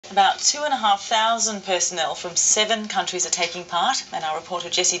About 2,500 personnel from 7 countries are taking part, and our reporter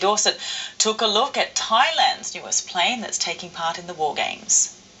Jessie Dawson took a look at Thailand's newest plane that's taking part in the War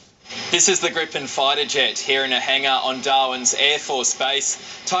Games. This is the Gripen fighter jet here in a hangar on Darwin's Air Force Base.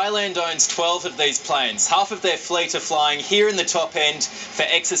 Thailand owns 12 of these planes. Half of their fleet are flying here in the top end for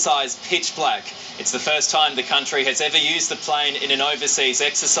exercise Pitch Black. It's the first time the country has ever used the plane in an overseas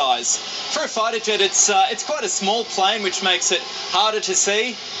exercise. For a fighter jet, it's quite a small plane, which makes it harder to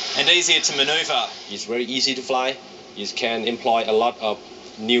see and easier to manoeuvre. It's very easy to fly. You can employ a lot of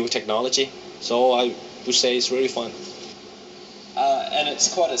new technology. So I would say it's really fun. And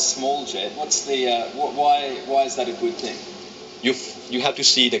it's quite a small jet. What's the why is that a good thing? You have to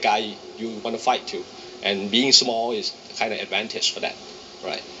see the guy you want to fight to, and being small is kind of advantage for that,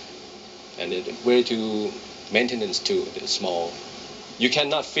 right? And it's very to maintenance too. It's small. You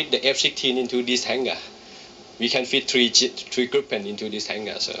cannot fit the F-16 into this hangar. We can fit three Gripen into this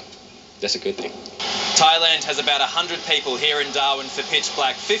hangar, so that's a good thing. Thailand has about 100 people here in Darwin for Pitch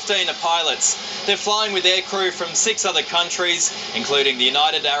Black. 15 are pilots. They're flying with air crew from 6 other countries, including the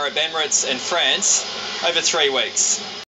United Arab Emirates and France, over 3 weeks.